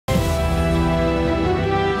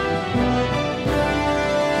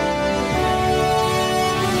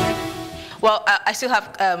Well, I still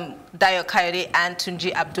have Dayo, Kayode, and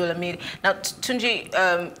Tunji Abdulhameed. Now,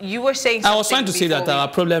 Tunji, you were saying something. I was trying to say that our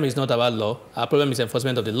problem is not about law. Our problem is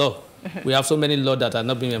enforcement of the law. We have so many laws that are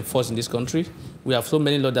not being enforced in this country. We have so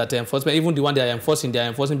many laws that are enforcement. Even the one they are enforcing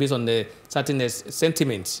based on the certain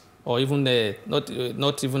sentiments, or even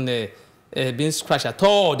not even being scratched at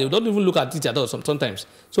all. They don't even look at it at all sometimes.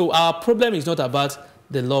 So our problem is not about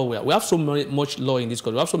the law. We have so much law in this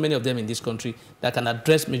country. We have so many of them in this country that can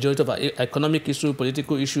address majority of our economic issue,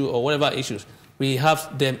 political issue, or whatever issues. We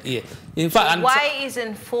have them here. In fact, why is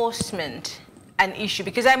enforcement an issue?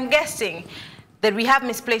 Because I'm guessing that we have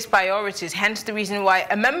misplaced priorities. Hence the reason why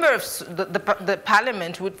a member of the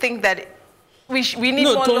parliament would think that we need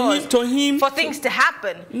more laws for things to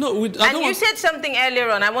happen. No, and you said something earlier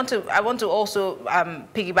on. I want to also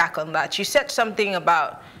piggyback on that. You said something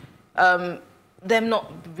about them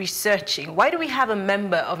not researching. Why do we have a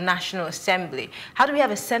member of National Assembly? How do we have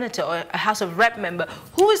a senator or a House of Rep member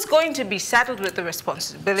who is going to be saddled with the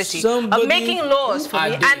responsibility of making laws for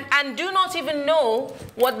me and do not even know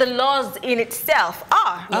what the laws in itself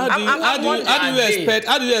are? How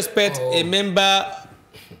do you expect a member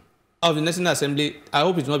of the National Assembly? I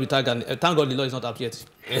hope it will not be tagged. Thank God the law is not up yet.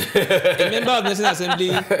 A member of the National Assembly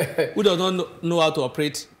who does not know how to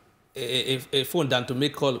operate a phone than to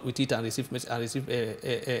make call with it and receive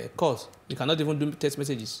calls. You cannot even do text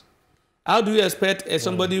messages. How do you expect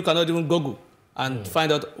somebody who cannot even Google and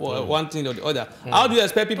find out one thing or the other? How do you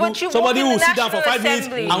expect people, somebody who will sit down for 5 minutes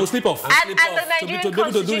and will sleep off, and the Nigerian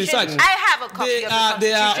Constitution, I have a copy of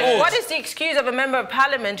the Constitution. What is the excuse of a member of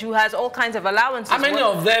parliament who has all kinds of allowances? How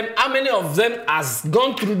many of them has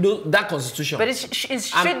gone through that Constitution? But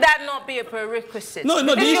should that not be a prerequisite? No, if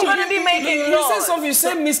you're going to be making laws. You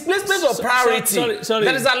say misplacement of priority. Sorry.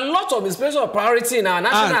 There is a lot of misplacement of priority in our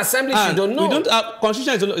National Assembly. You don't know.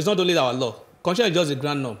 Constitution is not only our law. Constitution is just a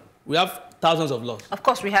grand norm. We have thousands of laws. Of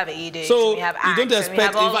course, we have edicts, so we have acts, you don't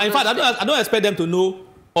expect. In fact, I don't expect them to know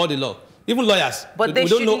all the law. Even lawyers, but we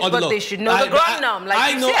don't know all the law. But they should know the grand norm,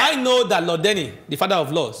 like you said. I know that Lord Denny, the father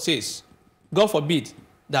of law, says, God forbid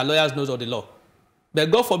that lawyers knows all the law, but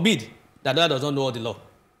God forbid that lawyer does not know all the law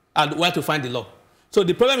and where to find the law. So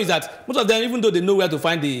the problem is that most of them, even though they know where to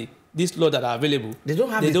find these laws that are available, they don't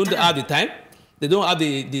have the time. They don't have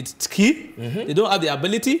the skill. They don't have the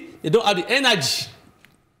ability. They don't have the energy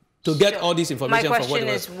to get all this information. My question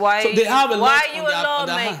is, why are you a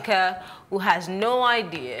lawmaker who has no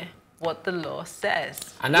idea what the law says?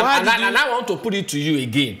 And I want to put it to you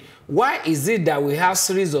again. Why is it that we have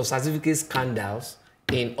series of certificate scandals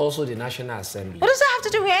in also the National Assembly? What does that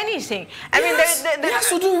have to do with anything? I mean, it has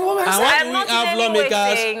to do with what I'm not have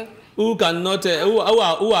lawmakers who cannot, who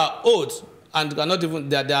are old and cannot even,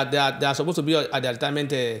 they are supposed to be at their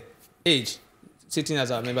retirement age, sitting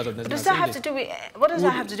as a member of the National Assembly. What does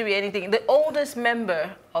that have to do with anything? The oldest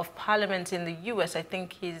member of parliament in the US, I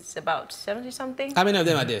think he's about 70-something. How many of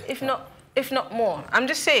them are there? If not more. I'm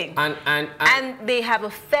just saying. And they have a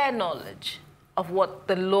fair knowledge of what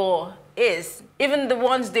the law is. Even the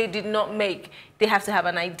ones they did not make, they have to have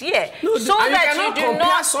an idea. No, so that you do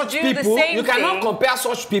not do the same thing. You cannot compare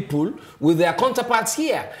such people with their counterparts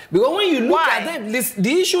here. Because when you look at them,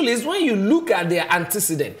 the issue is when you look at their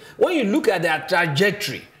antecedent, when you look at their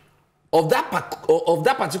trajectory of that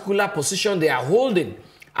particular position they are holding,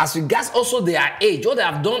 as regards also their age, what they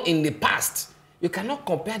have done in the past, you cannot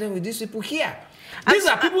compare them with these people here. These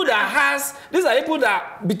are people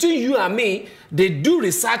that between you and me, they do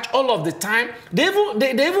research all of the time. They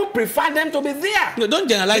even prefer them to be there. No, don't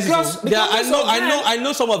generalize it. I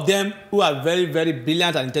know some of them who are very, very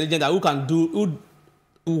brilliant and intelligent and who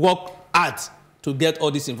work hard to get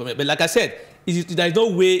all this information. But like I said, there is no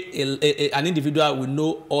way an individual will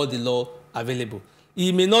know all the law available.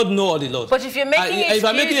 He may not know all the laws. But if you're making if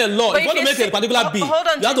I'm making a law, if you want to make a particular bill,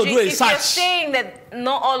 you have to do a research. If you're saying that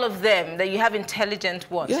not all of them, that you have intelligent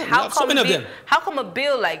ones, yeah, how come a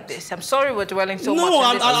bill like this? I'm sorry we're dwelling so much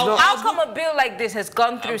on this. How come a bill like this has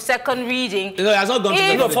gone through second reading? No, it has not gone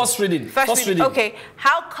through first reading. First reading. Okay.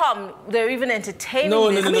 How come they're even entertaining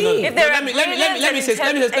this? No. If there are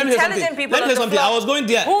intelligent people on the floor, I was going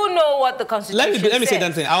there. Who know what the Constitution says? Let me say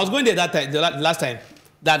that thing. I was going there the last time.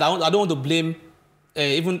 That I don't want to blame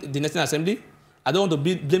even the National Assembly. I don't want to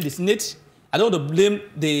blame the Senate. I don't want to blame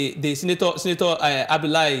the Senator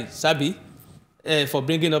Abdullahi Sabi for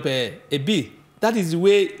bringing up a bill. That is the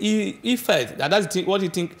way he felt. That's what he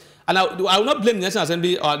think. And I will not blame the National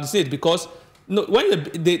Assembly or the Senate because when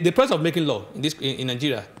the process of making law in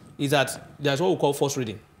Nigeria is that there's what we call first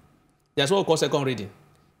reading. There's what we call second reading.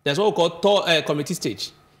 There's what we call committee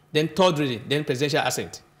stage. Then third reading. Then presidential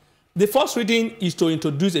assent. The first reading is to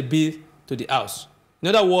introduce a bill to the House.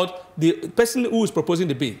 In other words, the person who is proposing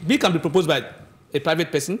the bill can be proposed by a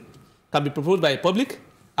private person, can be proposed by a public,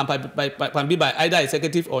 and can be by either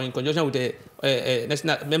executive or in conjunction with a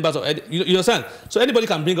national members of. You understand? So anybody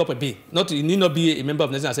can bring up a bill. You need not be a member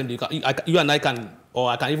of National Assembly. You and I can, or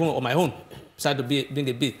I can even on my own decide to bring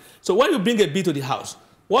a bill. So when you bring a bill to the House,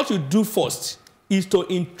 what you do first is to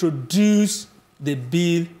introduce the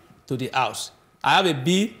bill to the House. I have a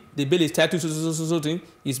bill. The bill is titled so thing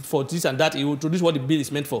is for this and that. It will introduce what the bill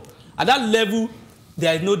is meant for. At that level,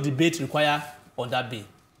 there is no debate required on that bill.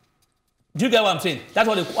 Do you get what I'm saying? That's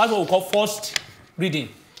what we call first reading.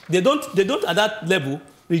 They don't at that level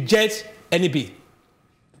reject any bill.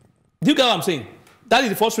 Do you get what I'm saying? That is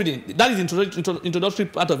the first reading. That is the introductory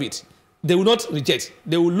part of it. They will not reject.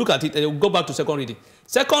 They will look at it and they will go back to second reading.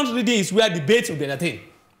 Second reading is where debate will be entertained.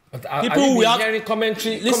 People will have hearing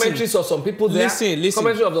commentaries of some people there. Listen.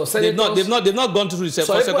 Commentary of the senators. They've not gone through the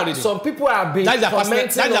second reading. Some people have been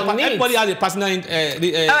commenting on it. Everybody has a personal. All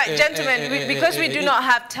right, gentlemen, because we do not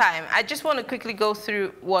have time, I just want to quickly go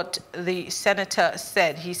through what the senator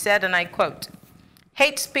said. He said, and I quote,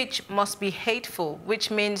 "Hate speech must be hateful,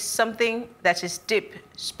 which means something that is deep,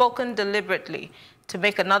 spoken deliberately to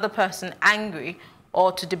make another person angry,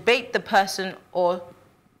 or to debase the person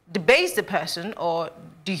or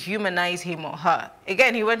dehumanize him or her."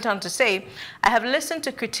 Again, he went on to say, "I have listened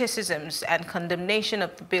to criticisms and condemnation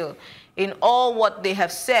of the bill. In all what they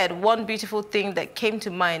have said, one beautiful thing that came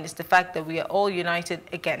to mind is the fact that we are all united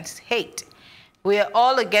against hate. We are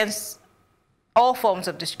all against all forms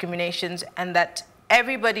of discriminations, and that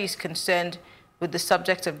everybody is concerned with the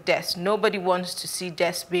subject of death. Nobody wants to see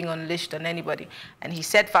death being unleashed on anybody." And he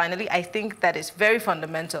said, finally, "I think that is very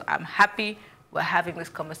fundamental. I'm happy we're having this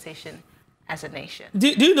conversation as a nation." Do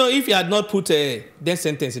you know if you had not put a death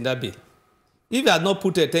sentence in that bill, if you had not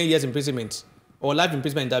put 10 years imprisonment or life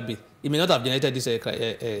imprisonment in that bill, it may not have generated this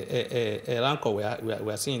rancor we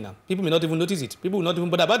are seeing now. People may not even notice it. People will not even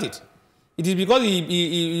bother about it. It is because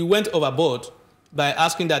he went overboard by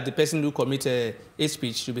asking that the person who commits hate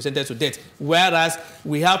speech should be sentenced to death. Whereas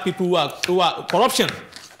we have people who are corruption,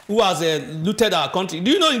 who has looted our country.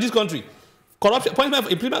 Do you know in this country, corruption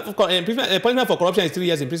punishment for corruption is 3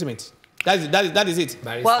 years imprisonment. That is it.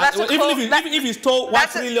 Well, that's if you stole 1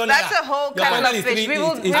 trillion, that's a whole kind of fish. We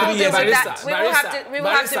will deal with that. We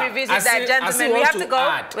will have to revisit that, gentlemen. We have to go.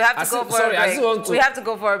 We have to go for a break. We have to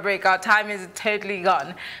go for a break. Our time is totally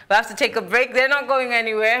gone. We have to take a break. They're not going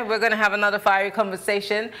anywhere. We're going to have another fiery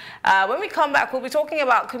conversation. When we come back, we'll be talking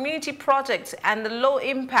about community projects and the low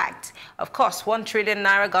impact. Of course, 1 trillion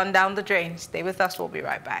naira gone down the drain. Stay with us. We'll be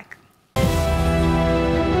right back.